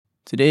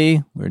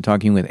Today, we're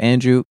talking with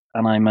Andrew.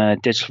 And I'm a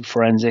digital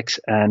forensics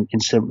and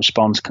incident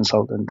response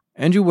consultant.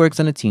 Andrew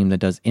works on a team that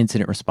does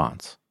incident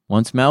response.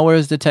 Once malware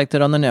is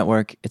detected on the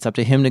network, it's up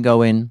to him to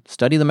go in,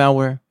 study the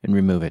malware, and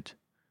remove it.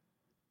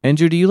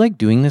 Andrew, do you like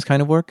doing this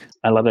kind of work?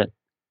 I love it.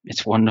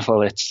 It's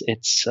wonderful.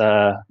 It's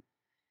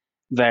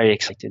very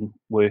exciting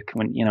work.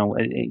 When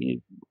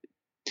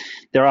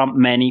there aren't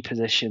many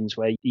positions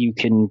where you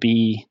can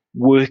be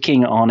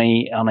working on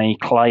a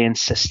client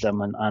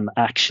system and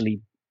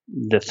actually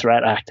the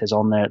threat actors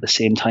on there at the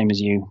same time as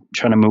you,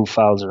 trying to move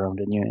files around,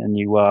 and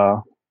you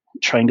are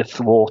trying to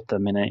thwart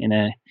them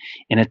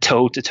in a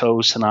toe-to-toe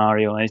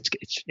scenario.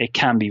 It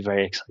can be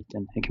very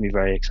exciting. It can be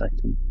very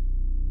exciting.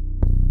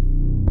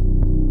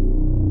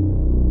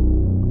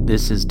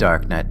 This is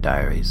Darknet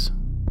Diaries,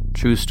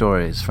 true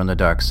stories from the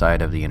dark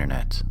side of the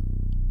internet.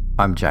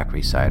 I'm Jack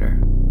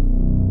Resider.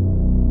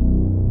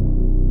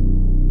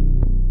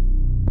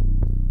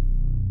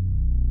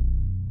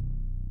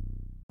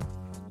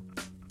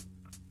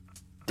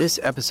 This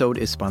episode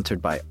is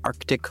sponsored by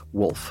Arctic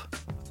Wolf.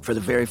 For the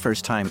very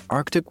first time,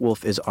 Arctic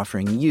Wolf is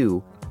offering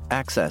you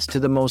access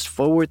to the most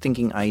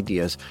forward-thinking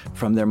ideas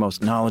from their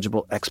most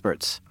knowledgeable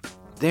experts.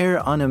 They're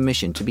on a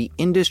mission to be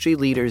industry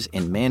leaders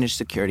in managed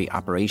security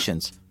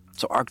operations.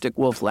 So Arctic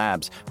Wolf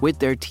Labs, with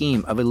their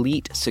team of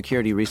elite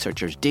security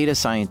researchers, data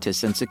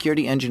scientists, and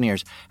security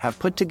engineers, have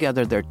put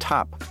together their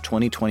top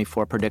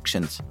 2024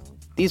 predictions.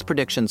 These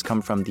predictions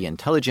come from the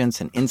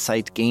intelligence and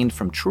insight gained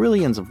from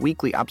trillions of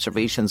weekly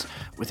observations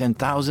within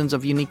thousands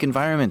of unique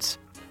environments.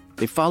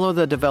 They follow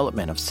the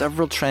development of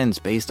several trends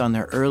based on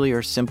their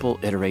earlier simple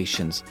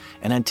iterations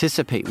and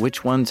anticipate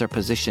which ones are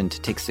positioned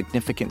to take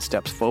significant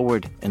steps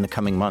forward in the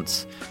coming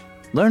months.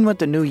 Learn what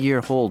the new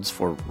year holds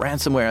for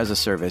ransomware as a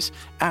service,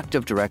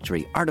 Active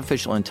Directory,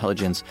 artificial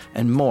intelligence,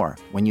 and more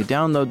when you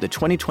download the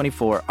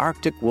 2024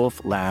 Arctic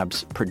Wolf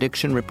Labs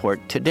Prediction Report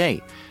today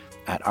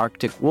at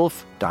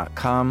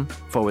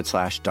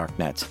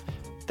arcticwolf.com/darknet.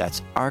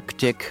 That's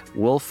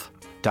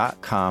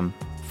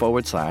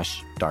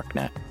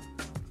arcticwolf.com/darknet.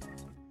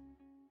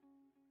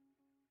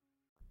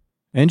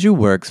 Andrew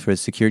works for a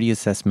security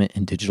assessment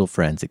and digital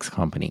forensics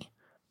company.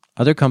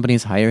 Other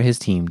companies hire his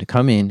team to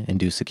come in and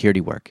do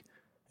security work.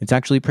 It's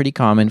actually pretty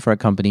common for a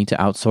company to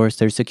outsource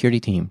their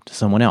security team to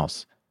someone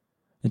else.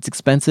 It's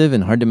expensive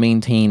and hard to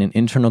maintain an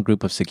internal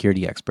group of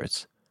security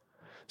experts.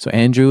 So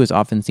Andrew is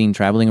often seen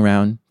traveling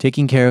around,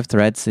 taking care of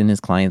threats in his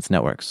clients'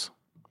 networks.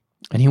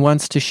 And he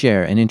wants to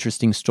share an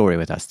interesting story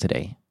with us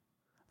today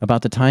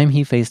about the time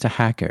he faced a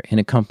hacker in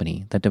a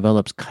company that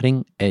develops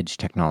cutting-edge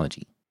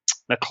technology.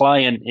 The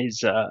client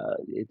is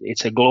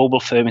it's a global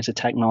firm. It's a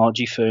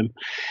technology firm.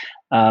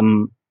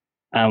 And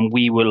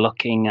we were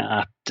looking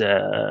at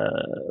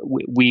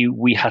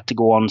we had to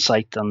go on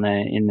site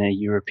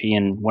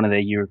in one of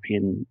their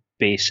European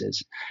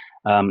bases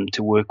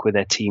to work with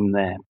their team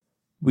there.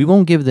 We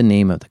won't give the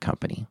name of the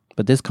company,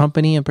 but this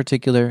company in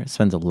particular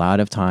spends a lot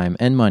of time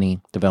and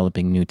money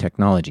developing new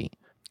technology.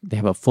 They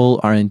have a full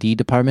R&D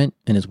department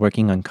and is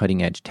working on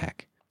cutting-edge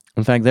tech.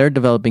 In fact, they're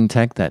developing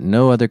tech that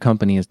no other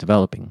company is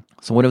developing.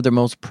 So one of their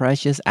most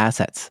precious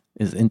assets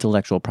is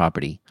intellectual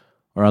property,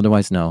 or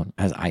otherwise known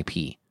as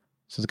IP.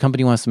 So the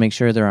company wants to make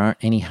sure there aren't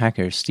any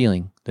hackers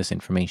stealing this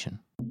information.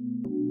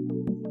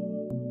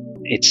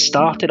 It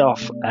started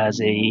off as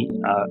a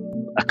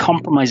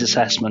compromise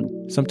assessment.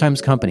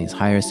 Sometimes companies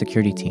hire a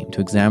security team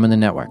to examine the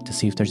network to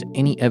see if there's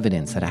any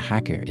evidence that a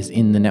hacker is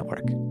in the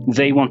network.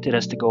 They wanted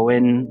us to go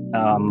in,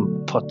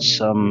 put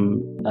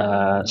some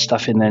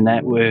stuff in their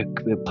network,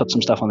 put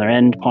some stuff on their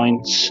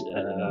endpoints,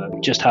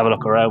 just have a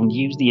look around,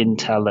 use the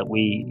intel that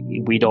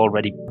we'd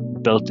already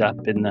built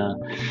up in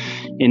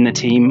the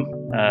team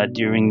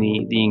during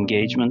the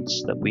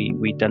engagements that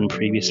we'd done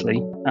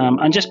previously,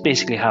 and just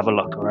basically have a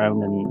look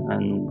around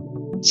and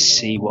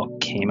see what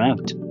came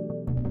out.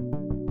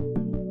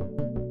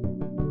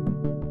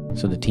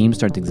 So the team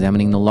starts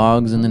examining the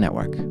logs in the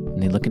network,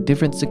 and they look at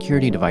different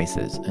security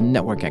devices and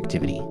network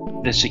activity.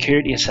 The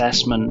security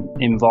assessment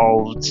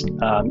involved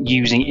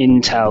using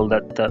intel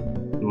that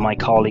my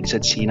colleagues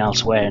had seen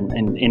elsewhere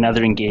in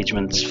other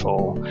engagements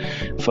for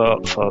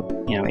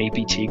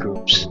APT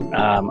groups,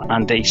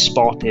 and they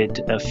spotted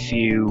a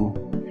few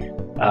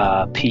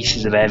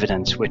pieces of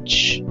evidence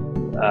which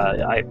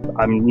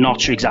I'm not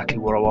sure exactly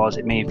what it was.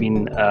 It may have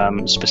been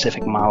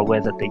specific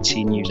malware that they'd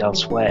seen used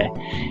elsewhere,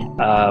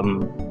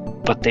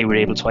 but they were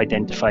able to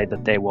identify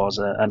that there was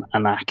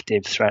an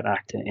active threat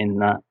actor in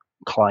that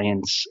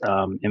client's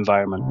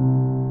environment.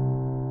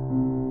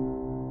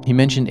 He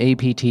mentioned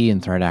APT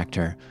and threat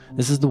actor.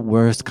 This is the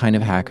worst kind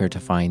of hacker to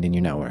find in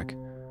your network.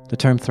 The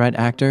term threat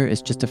actor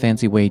is just a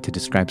fancy way to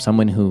describe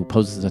someone who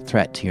poses a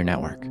threat to your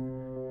network.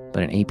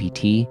 But an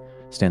APT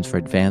stands for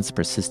Advanced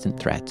Persistent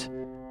Threat,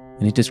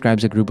 and it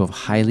describes a group of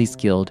highly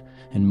skilled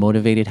and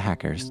motivated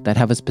hackers that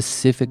have a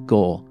specific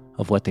goal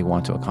of what they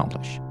want to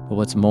accomplish. But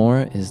what's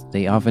more is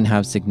they often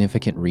have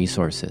significant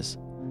resources,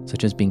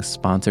 such as being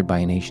sponsored by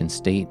a nation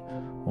state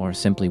or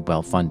simply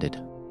well-funded.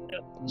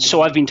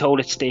 So I've been told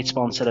it's state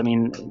sponsored. I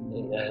mean,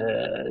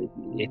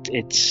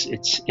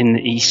 it's in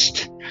the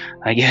east,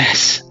 I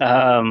guess.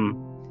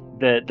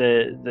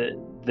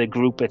 The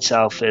group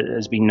itself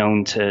has been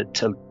known to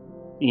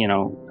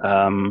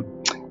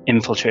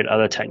infiltrate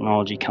other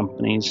technology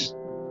companies.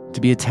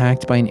 To be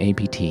attacked by an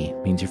APT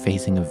means you're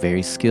facing a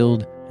very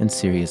skilled and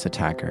serious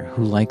attacker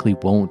who likely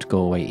won't go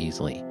away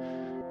easily.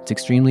 It's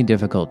extremely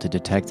difficult to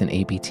detect an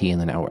APT in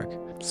the network.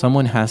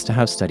 Someone has to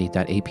have studied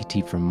that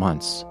APT for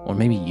months or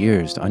maybe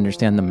years to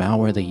understand the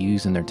malware they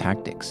use in their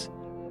tactics,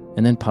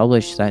 and then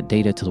publish that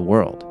data to the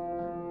world.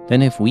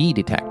 Then if we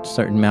detect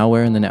certain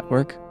malware in the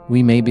network,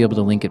 we may be able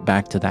to link it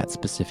back to that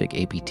specific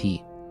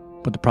APT.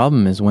 But the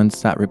problem is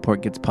once that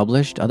report gets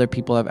published, other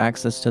people have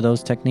access to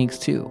those techniques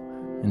too,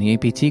 and the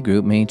APT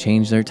group may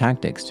change their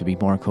tactics to be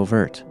more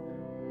covert.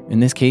 In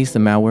this case, the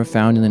malware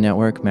found in the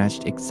network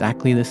matched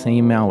exactly the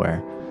same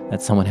malware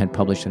that someone had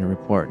published in a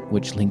report,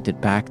 which linked it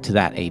back to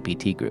that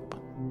APT group.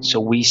 So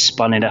we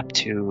spun it up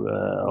to,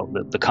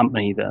 the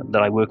company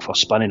that I work for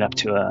spun it up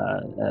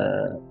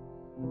to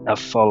a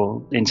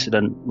full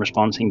incident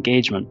response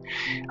engagement.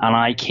 And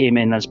I came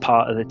in as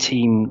part of the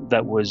team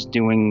that was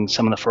doing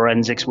some of the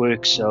forensics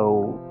work,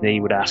 so they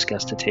would ask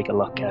us to take a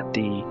look at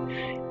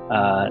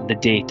the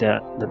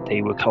data that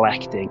they were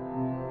collecting.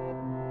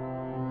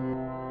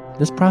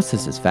 This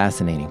process is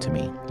fascinating to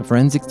me. The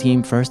forensics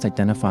team first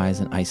identifies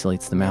and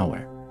isolates the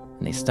malware,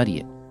 and they study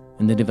it,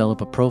 and they develop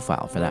a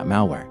profile for that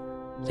malware.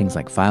 Things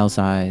like file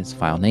size,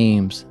 file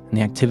names, and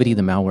the activity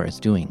the malware is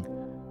doing.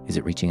 Is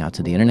it reaching out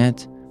to the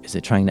internet? Is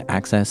it trying to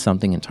access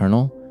something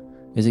internal?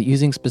 Is it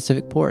using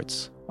specific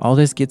ports? All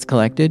this gets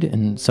collected,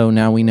 and so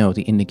now we know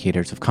the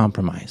indicators of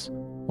compromise,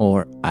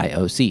 or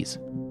IOCs.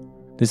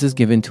 This is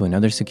given to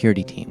another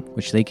security team,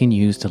 which they can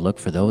use to look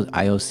for those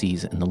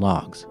IOCs in the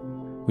logs,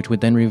 which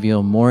would then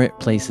reveal more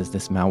places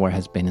this malware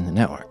has been in the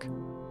network.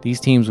 These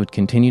teams would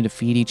continue to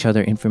feed each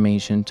other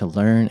information to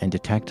learn and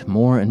detect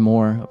more and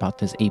more about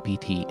this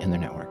APT in their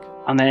network.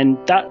 And then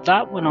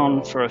that went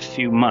on for a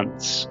few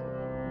months.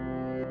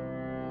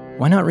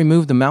 Why not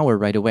remove the malware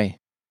right away?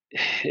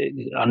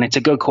 And it's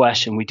a good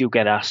question. We do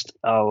get asked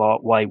a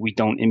lot why we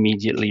don't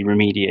immediately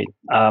remediate.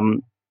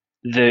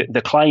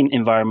 The client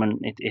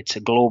environment, it's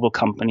a global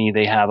company.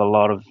 They have a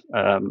lot of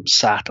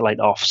satellite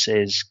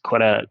offices,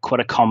 quite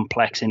a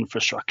complex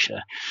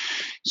infrastructure.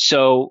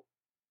 So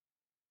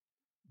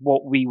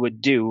what we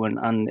would do,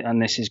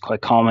 and this is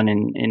quite common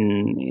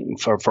in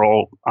for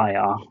all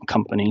IR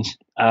companies,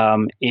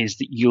 is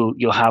that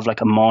you'll have like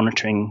a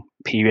monitoring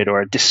period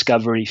or a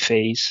discovery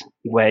phase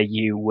where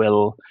you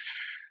will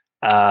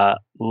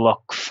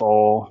look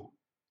for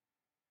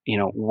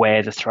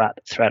where the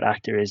threat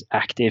actor is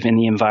active in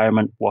the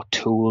environment, what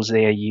tools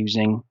they are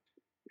using,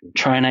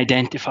 try and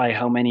identify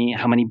how many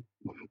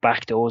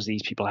backdoors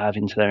these people have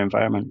into their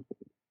environment.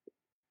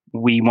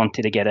 We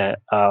wanted to get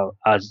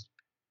as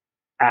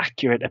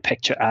accurate a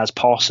picture as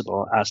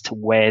possible as to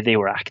where they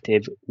were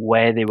active,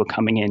 where they were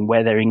coming in,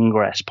 where their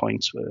ingress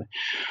points were,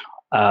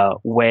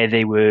 where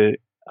they were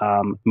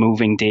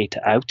moving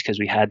data out, because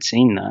we had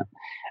seen that.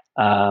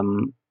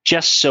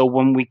 Just so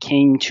when we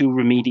came to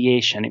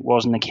remediation, it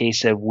wasn't a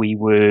case of we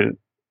were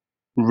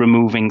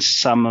removing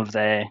some of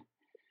their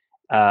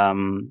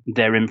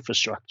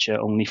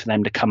infrastructure only for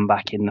them to come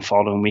back in the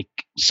following week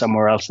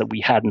somewhere else that we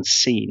hadn't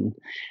seen.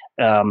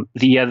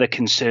 The other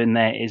concern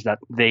there is that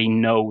they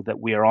know that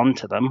we are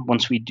onto them.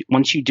 Once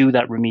you do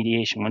that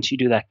remediation, once you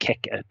do that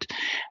kick out,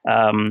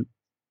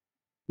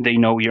 they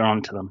know you're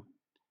onto them,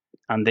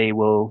 and they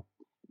will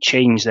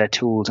change their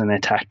tools and their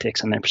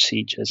tactics and their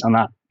procedures, and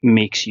that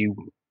makes you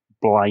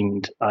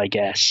blind, I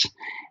guess,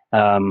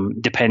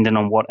 depending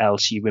on what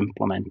else you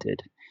implemented.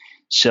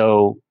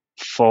 So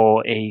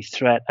for a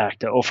threat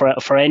actor, or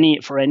for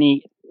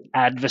any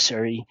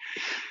adversary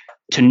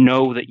to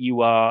know that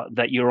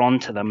you're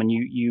onto them, and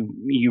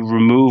you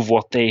remove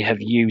what they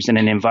have used in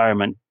an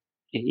environment,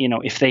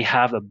 if they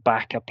have a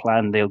backup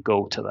plan, they'll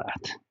go to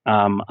that,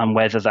 and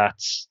whether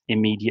that's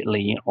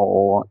immediately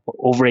or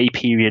over a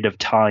period of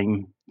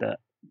time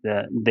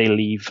that they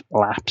leave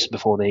lapse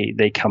before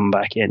they come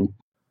back in.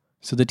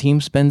 So the team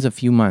spends a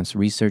few months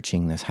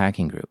researching this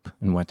hacking group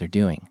and what they're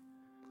doing.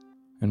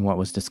 And what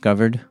was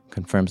discovered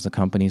confirms the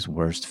company's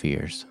worst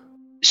fears.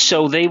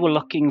 So they were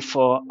looking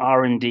for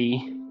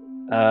R&D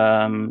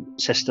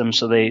systems.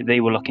 So they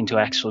were looking to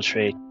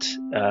exfiltrate,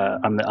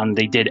 and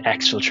they did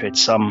exfiltrate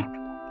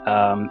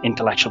some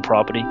intellectual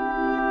property.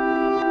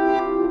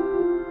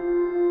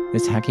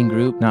 This hacking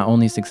group not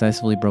only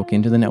successfully broke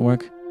into the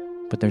network,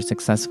 but they're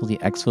successfully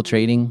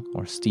exfiltrating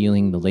or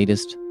stealing the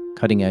latest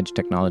cutting-edge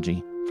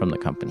technology from the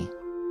company.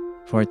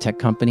 For a tech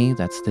company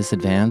that's this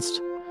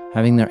advanced,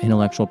 having their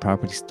intellectual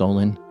property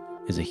stolen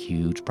is a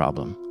huge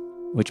problem,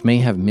 which may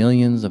have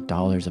millions of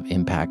dollars of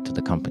impact to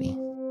the company.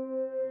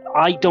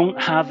 I don't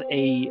have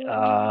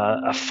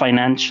a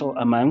financial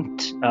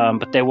amount,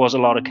 but there was a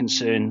lot of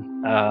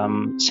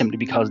concern simply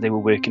because they were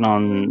working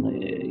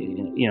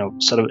on,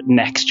 sort of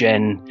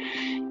next-gen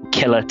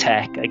killer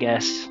tech, I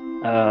guess,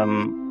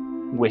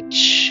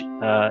 which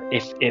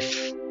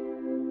if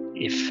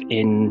if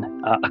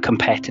in a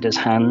competitor's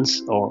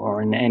hands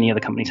or in any other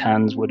company's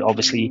hands, would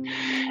obviously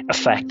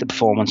affect the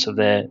performance of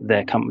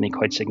their company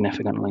quite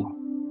significantly.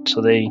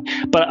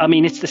 But I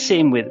mean, it's the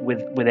same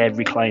with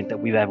every client that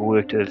we've ever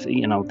worked with.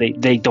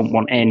 They don't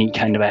want any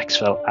kind of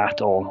exfil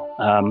at all.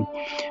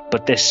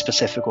 But this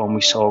specific one,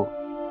 we saw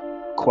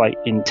quite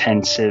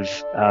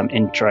intensive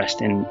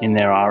interest in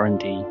their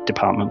R&D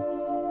department.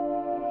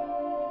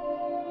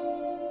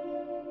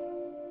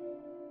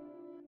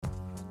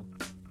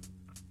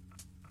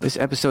 This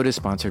episode is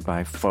sponsored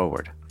by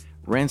Forward.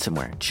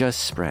 Ransomware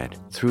just spread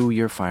through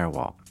your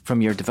firewall,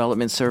 from your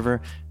development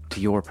server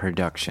to your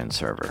production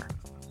server.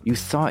 You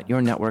thought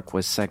your network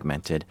was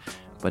segmented,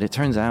 but it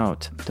turns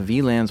out the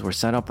VLANs were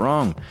set up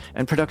wrong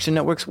and production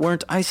networks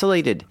weren't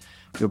isolated.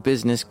 Your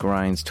business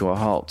grinds to a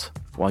halt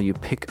while you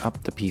pick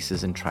up the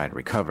pieces and try to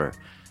recover.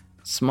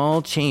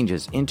 Small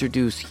changes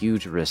introduce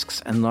huge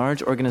risks, and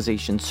large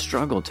organizations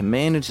struggle to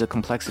manage the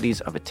complexities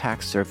of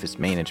attack surface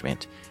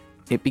management.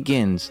 It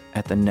begins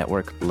at the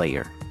network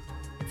layer.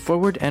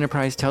 Forward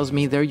Enterprise tells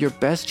me they're your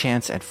best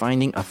chance at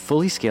finding a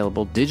fully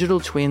scalable digital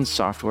twin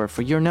software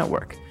for your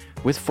network.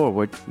 With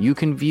Forward, you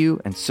can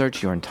view and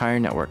search your entire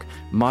network,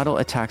 model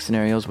attack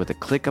scenarios with a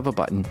click of a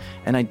button,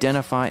 and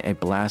identify a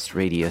blast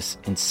radius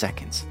in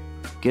seconds.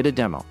 Get a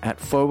demo at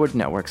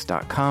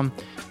forwardnetworks.com.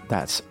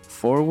 That's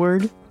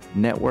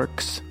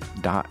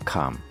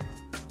forwardnetworks.com.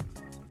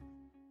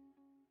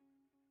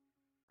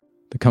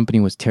 The company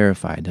was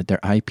terrified that their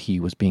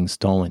IP was being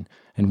stolen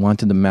and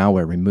wanted the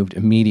malware removed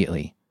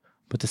immediately.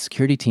 But the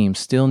security team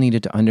still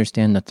needed to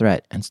understand the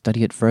threat and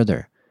study it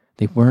further.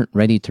 They weren't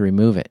ready to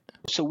remove it.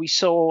 So we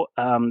saw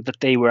that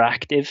they were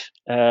active,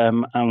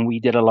 and we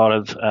did a lot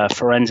of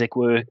forensic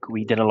work.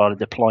 We did a lot of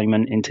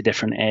deployment into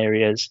different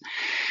areas.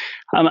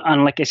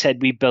 And like I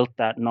said, we built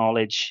that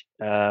knowledge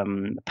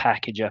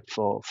package up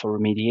for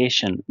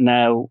remediation.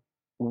 Now,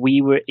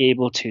 we were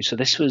able to, so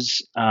this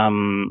was,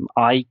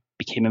 I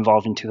became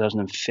involved in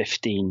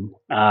 2015,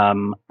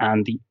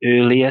 and the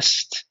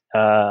earliest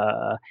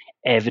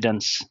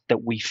evidence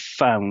that we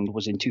found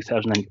was in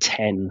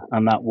 2010,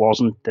 and that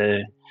wasn't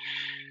the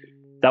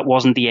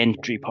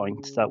entry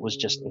point. That was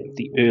just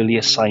the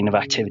earliest sign of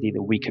activity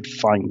that we could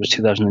find was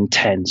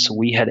 2010. So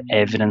we had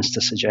evidence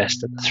to suggest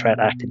that the threat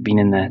act had been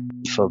in there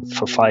for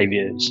 5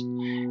 years,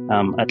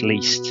 at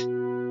least.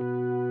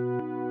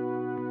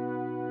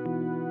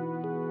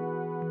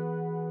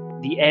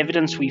 The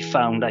evidence we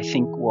found, I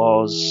think,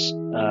 was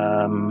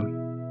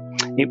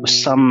it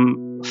was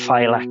some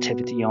file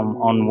activity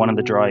on one of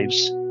the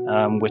drives,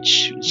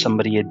 which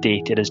somebody had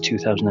dated as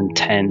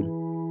 2010.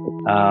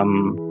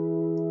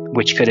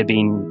 Which could have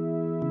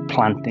been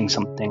planting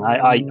something.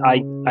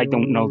 I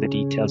don't know the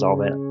details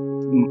of it,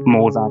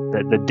 more than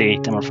the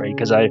date, I'm afraid,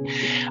 because I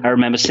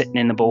remember sitting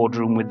in the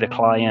boardroom with the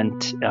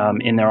client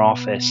in their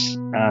office,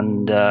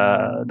 and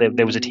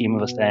there was a team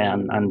of us there,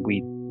 and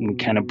we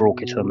kind of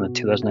broke it to them that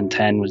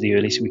 2010 was the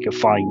earliest we could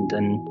find,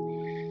 and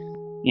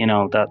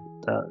that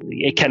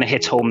it kind of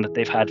hits home that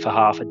they've had for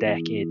half a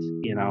decade.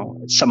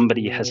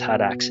 Somebody has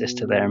had access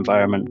to their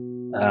environment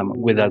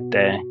without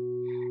their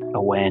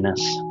awareness.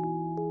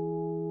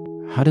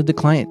 How did the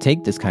client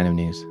take this kind of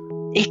news?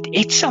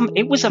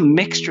 It was a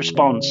mixed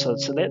response. So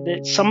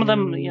some of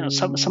them,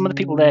 some of the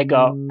people there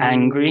got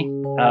angry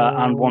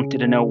and wanted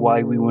to know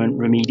why we weren't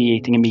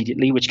remediating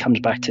immediately, which comes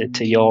back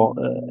to your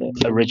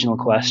original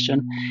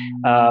question.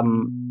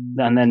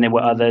 And then there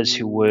were others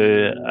who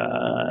were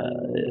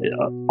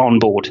on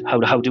board.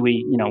 How do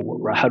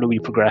we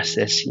progress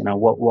this?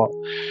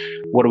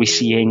 What are we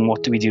seeing?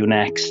 What do we do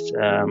next?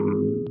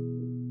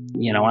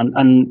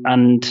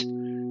 And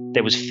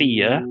there was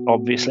fear,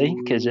 obviously,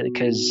 because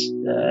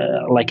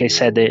like I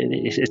said,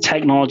 it's a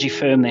technology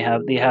firm. They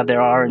have their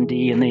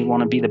R&D, and they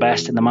want to be the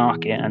best in the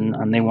market,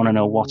 and they want to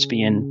know what's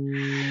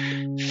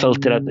being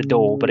filtered out the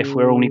door. But if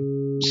we're only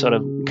sort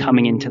of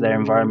coming into their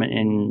environment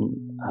in,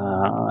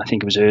 I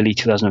think it was early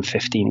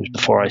 2015, it was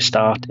before I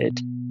started.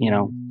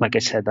 Like I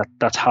said,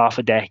 that's half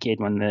a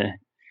decade when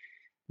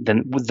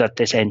that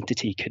this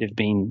entity could have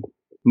been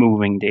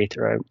moving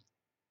data out.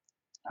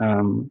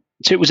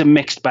 So it was a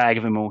mixed bag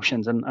of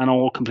emotions, and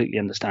all completely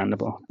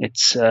understandable.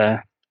 It's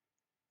at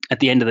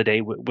the end of the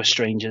day, we're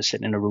strangers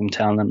sitting in a room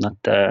telling them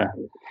that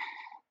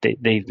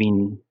they've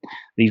been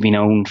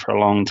owned for a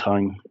long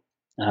time,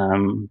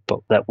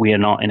 but that we are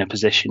not in a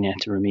position yet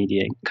to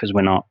remediate because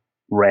we're not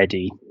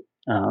ready.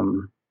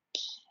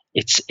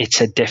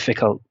 It's a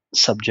difficult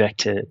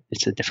subject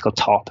it's a difficult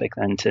topic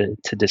then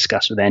to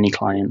discuss with any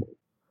client.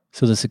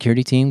 So the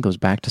security team goes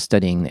back to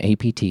studying the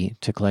APT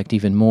to collect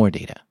even more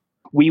data.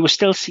 We were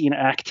still seeing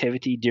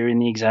activity during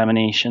the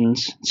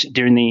examinations,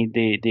 during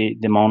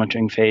the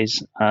monitoring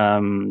phase,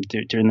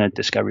 during the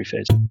discovery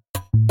phase.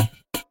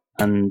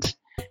 And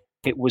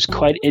it was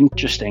quite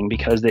interesting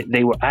because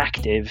they were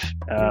active.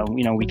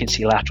 We could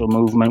see lateral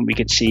movement. We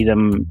could see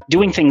them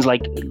doing things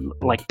like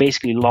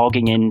basically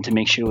logging in to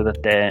make sure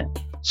that their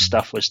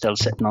stuff was still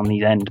sitting on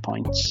these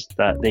endpoints,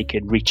 that they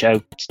could reach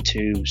out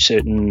to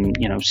certain,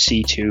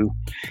 C2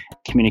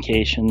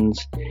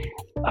 communications,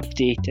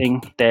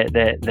 updating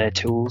their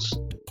tools.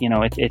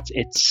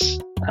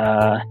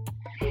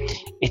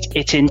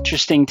 it's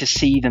interesting to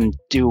see them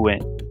do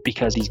it,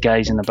 because these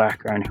guys in the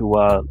background who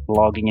are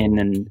logging in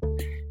and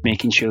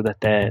making sure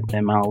that their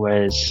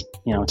malware is,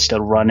 it's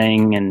still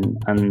running,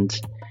 and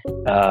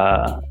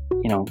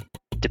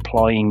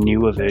deploying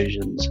newer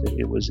versions.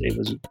 It was I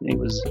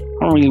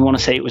don't really want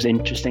to say it was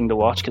interesting to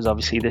watch, because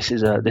obviously this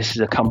is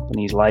a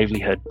company's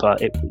livelihood, but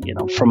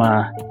from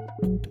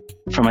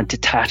a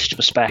detached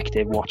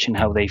perspective, watching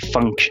how they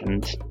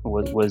functioned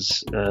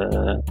was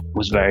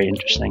very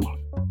interesting.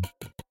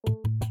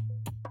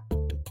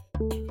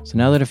 So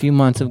now that a few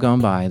months have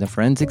gone by, the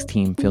forensics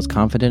team feels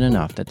confident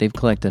enough that they've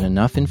collected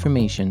enough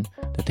information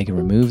that they can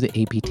remove the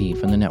APT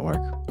from the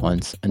network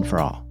once and for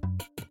all.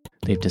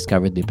 They've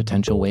discovered the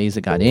potential ways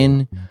it got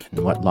in, and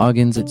what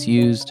logins it's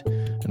used,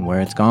 and where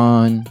it's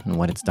gone, and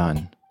what it's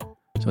done.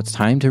 So it's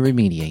time to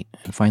remediate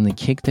and finally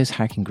kick this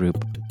hacking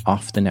group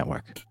off the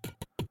network.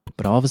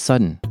 But all of a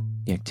sudden,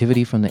 the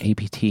activity from the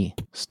APT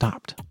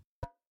stopped.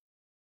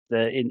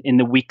 In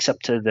the weeks up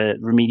to the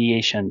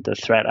remediation, the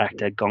threat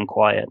actor had gone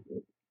quiet.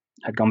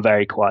 Had gone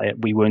very quiet.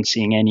 We weren't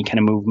seeing any kind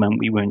of movement.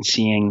 We weren't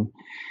seeing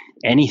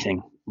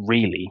anything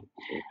really,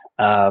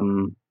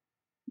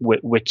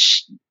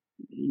 which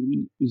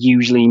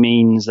usually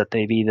means that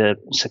they've either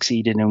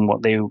succeeded in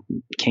what they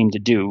came to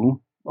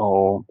do,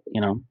 or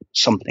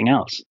something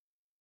else.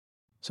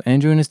 So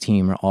Andrew and his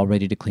team are all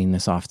ready to clean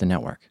this off the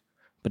network,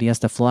 but he has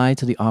to fly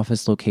to the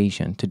office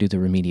location to do the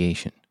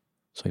remediation.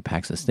 So he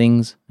packs his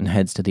things and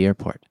heads to the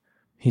airport.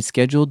 He's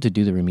scheduled to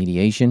do the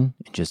remediation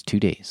in just 2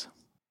 days.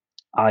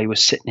 I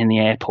was sitting in the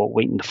airport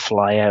waiting to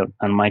fly out,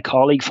 and my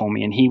colleague phoned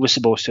me, and he was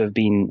supposed to have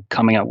been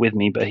coming out with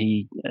me, but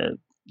he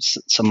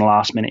some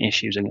last minute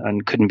issues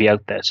and couldn't be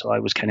out there. So I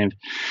was kind of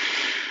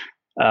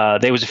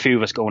there was a few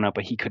of us going out,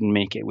 but he couldn't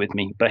make it with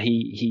me. But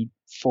he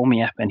phoned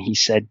me up and he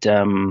said,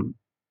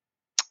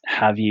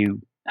 "Have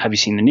you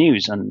seen the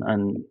news?"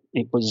 And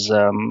it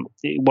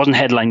wasn't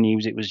headline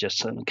news. It was just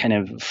some kind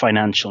of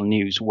financial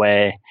news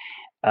where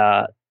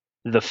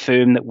the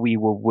firm that we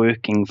were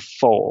working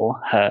for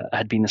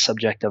had been the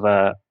subject of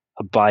a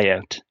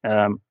buyout,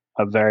 a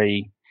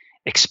very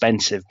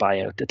expensive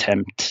buyout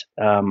attempt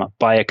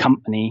by a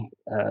company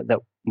that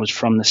was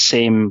from the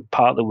same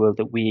part of the world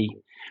that we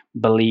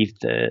believed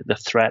the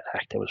threat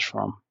actor was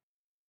from.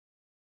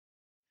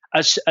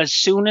 As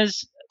soon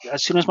as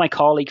my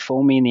colleague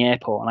phoned me in the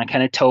airport, and I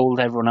kind of told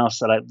everyone else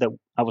that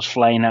I was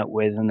flying out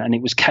with, and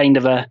it was kind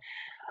of a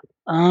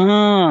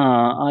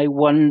I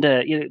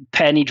wonder,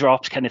 penny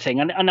drops kind of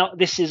thing. And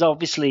this is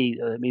obviously,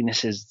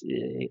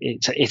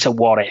 it's a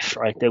what if,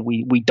 right? That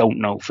we don't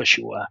know for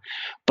sure,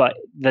 but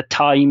the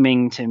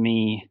timing to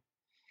me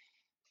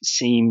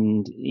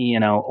seemed,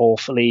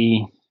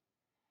 awfully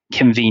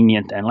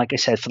convenient. And like I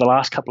said, for the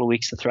last couple of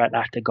weeks, the threat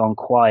actor had gone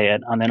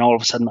quiet, and then all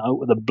of a sudden,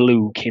 out of the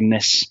blue, came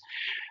this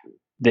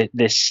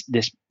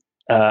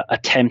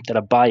attempt at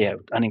a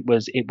buyout, and it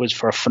was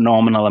for a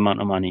phenomenal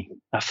amount of money.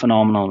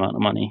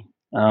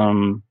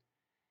 And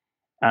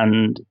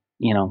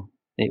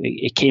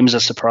it came as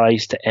a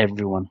surprise to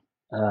everyone.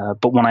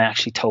 But when I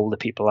actually told the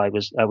people I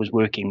was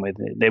working with,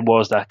 there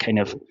was that kind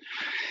of,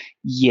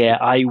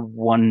 I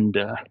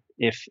wonder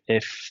if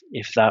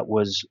that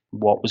was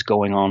what was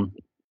going on.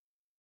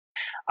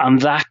 And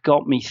that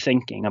got me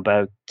thinking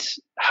about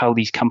how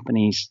these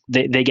companies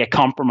they get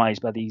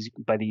compromised by these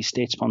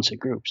state sponsored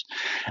groups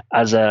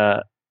as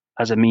a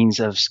means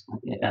of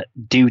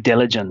due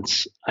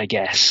diligence, I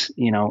guess.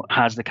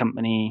 Has the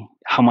company,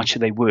 how much are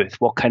they worth?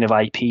 What kind of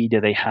IP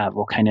do they have?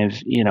 What kind of,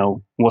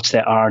 what's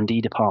their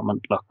R&D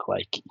department look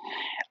like?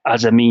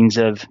 As a means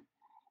of,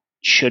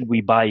 should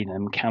we buy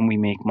them? Can we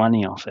make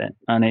money off it?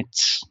 And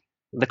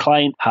the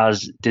client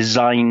has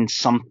designed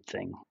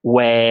something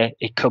where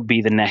it could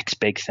be the next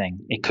big thing.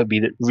 It could be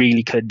the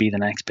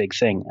next big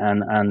thing.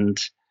 And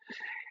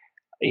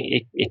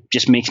it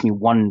just makes me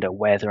wonder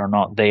whether or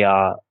not they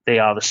are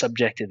the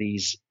subject of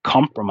these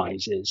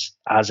compromises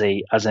as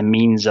a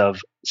means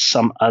of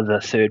some other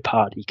third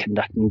party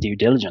conducting due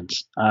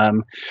diligence.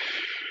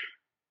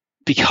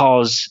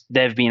 Because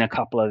there have been a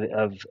couple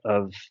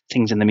of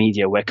things in the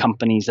media where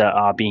companies that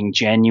are being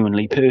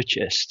genuinely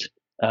purchased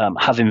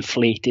have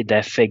inflated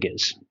their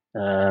figures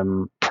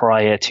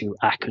prior to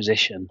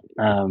acquisition,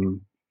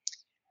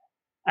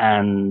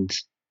 and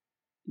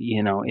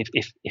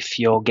if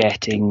you're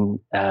getting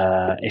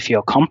if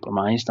you're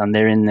compromised and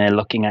they're in there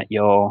looking at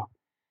your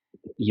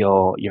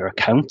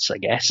accounts, I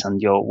guess,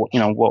 and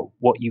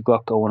what you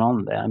got going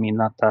on there, I mean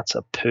that's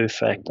a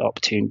perfect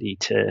opportunity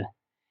to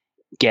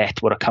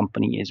get what a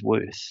company is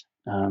worth,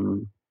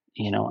 and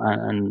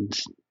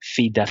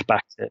feed that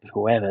back to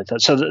whoever.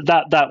 So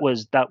that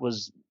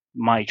was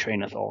my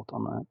train of thought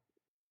on that.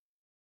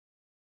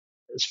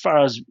 As far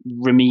as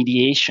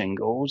remediation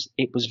goes,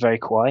 it was very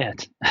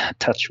quiet.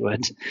 Touch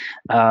wood.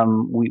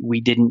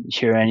 We didn't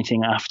hear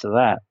anything after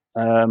that.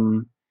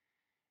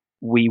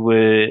 We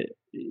were,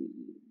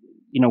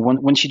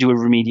 once you do a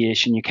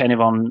remediation, you're kind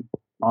of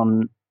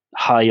on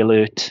high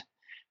alert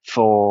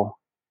for,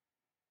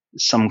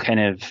 some kind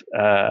of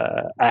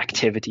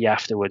activity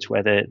afterwards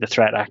where the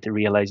threat actor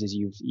realizes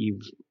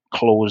you've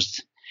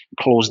closed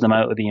them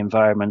out of the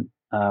environment,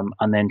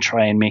 and then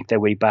try and make their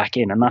way back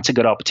in. And that's a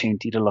good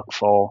opportunity to look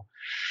for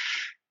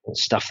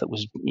stuff that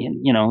was,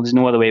 there's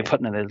no other way of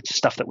putting it,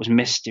 stuff that was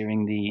missed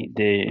during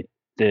the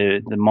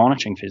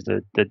monitoring phase,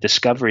 the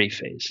discovery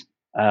phase.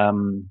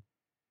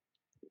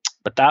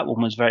 But that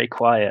one was very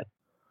quiet.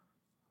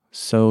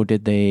 So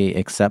did they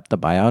accept the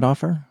buyout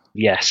offer?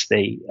 Yes,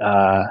 they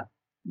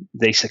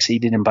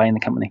succeeded in buying the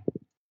company.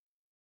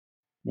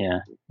 Yeah,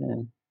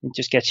 it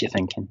just gets you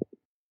thinking.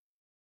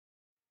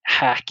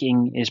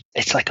 Hacking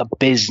it's like a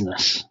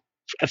business.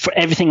 For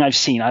everything I've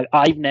seen,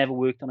 I've never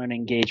worked on an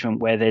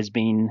engagement where there's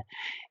been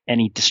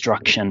any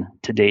destruction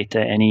to data,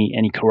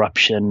 any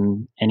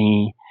corruption,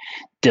 any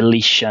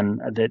deletion.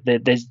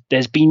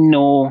 There's been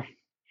no.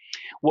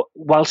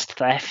 Whilst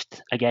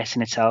theft, I guess,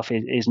 in itself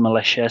is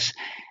malicious,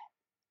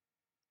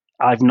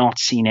 I've not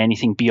seen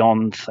anything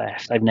beyond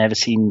theft. I've never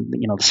seen, the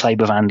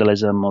cyber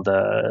vandalism or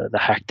the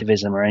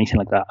hacktivism or anything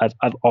like that.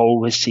 I've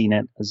always seen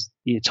it as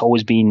it's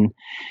always been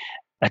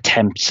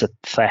attempts at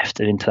theft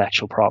of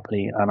intellectual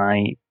property, and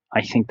I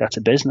think that's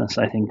a business.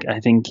 I think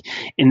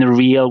in the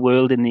real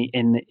world, in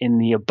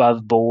the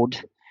above board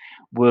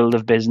world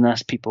of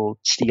business, people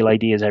steal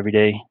ideas every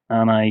day,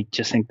 and I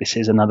just think this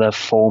is another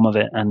form of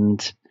it.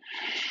 And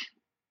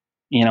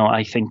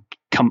I think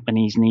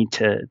companies need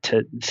to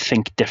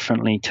think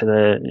differently to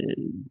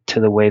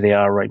the way they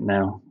are right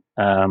now,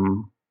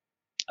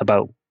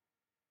 about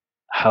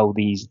how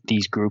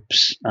these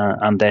groups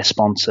and their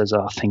sponsors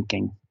are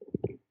thinking.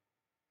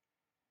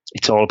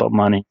 It's all about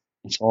money.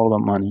 It's all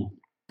about money.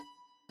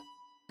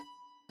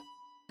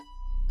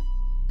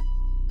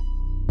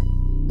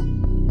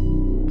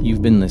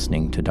 You've been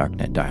listening to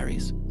Darknet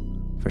Diaries.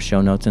 For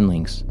show notes and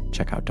links,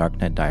 check out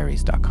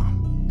darknetdiaries.com.